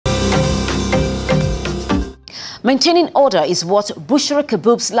Maintaining order is what Bouchra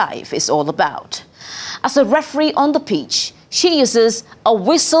Karboubi's life is all about. As a referee on the pitch, she uses a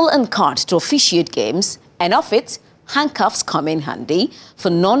whistle and card to officiate games, and of it, handcuffs come in handy for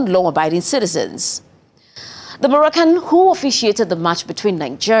non-law-abiding citizens. The Moroccan who officiated the match between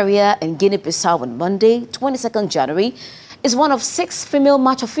Nigeria and Guinea Bissau on Monday, 22nd January, is one of 6 female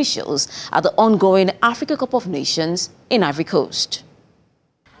match officials at the ongoing Africa Cup of Nations in Ivory Coast.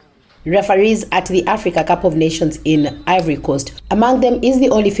 Referees at the Africa Cup of Nations in Ivory Coast. Among them is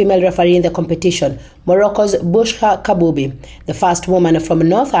the only female referee in the competition, Morocco's Bouchra Karboubi, the first woman from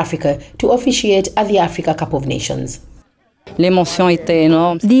North Africa to officiate at the Africa Cup of Nations.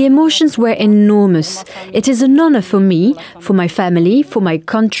 The emotions were enormous. It is an honor for me, for my family, for my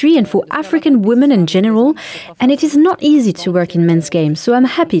country and for African women in general. And it is not easy to work in men's games, so I'm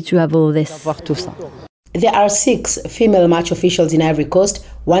happy to have all this. There are 6 female match officials in Ivory Coast,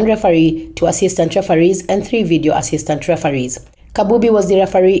 1 referee, 2 assistant referees and 3 video assistant referees. Karboubi was the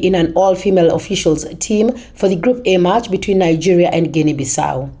referee in an all-female officials team for the Group A match between Nigeria and Guinea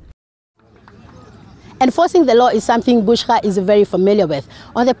Bissau. Enforcing the law is something Bouchra is very familiar with.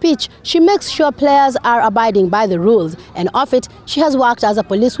 On the pitch, she makes sure players are abiding by the rules, and off it, she has worked as a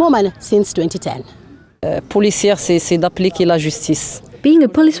policewoman since 2010. Being a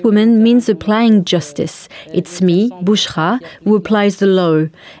policewoman means applying justice. It's me, Bouchra, who applies the law.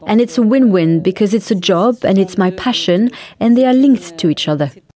 And it's a win-win because it's a job and it's my passion and they are linked to each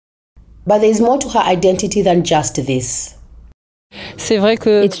other. But there is more to her identity than just this.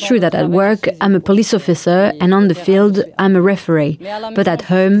 It's true that at work I'm a police officer and on the field I'm a referee. But at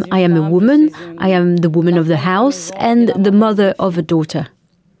home I am a woman, I am the woman of the house and the mother of a daughter.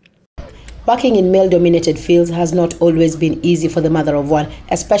 Working in male-dominated fields has not always been easy for the mother of one,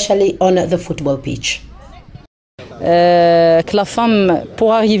 especially on the football pitch.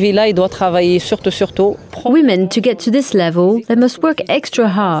 Women, to get to this level, they must work extra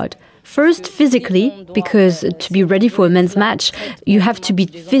hard. First, physically, because to be ready for a men's match, you have to be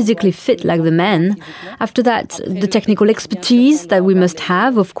physically fit like the men. After that, the technical expertise that we must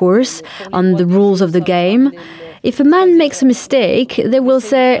have, of course, on the rules of the game. If a man makes a mistake, they will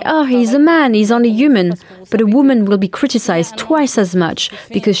say, oh, he's a man, he's only human. But a woman will be criticized twice as much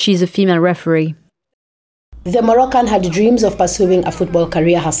because she's a female referee. The Moroccan had dreams of pursuing a football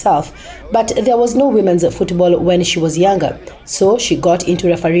career herself, but there was no women's football when she was younger. So she got into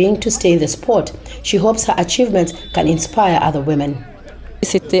refereeing to stay in the sport. She hopes her achievements can inspire other women.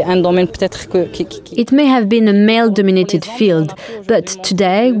 It may have been a male-dominated field, but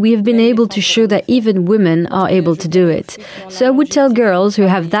today we have been able to show that even women are able to do it. So I would tell girls who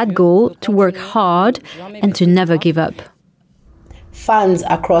have that goal to work hard and to never give up. Fans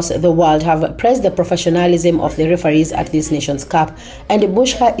across the world have praised the professionalism of the referees at this Nations Cup, and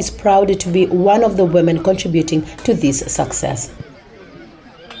Bouchra is proud to be one of the women contributing to this success.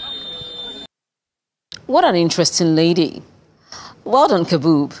 What an interesting lady. Well done,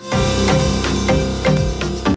 Karboubi.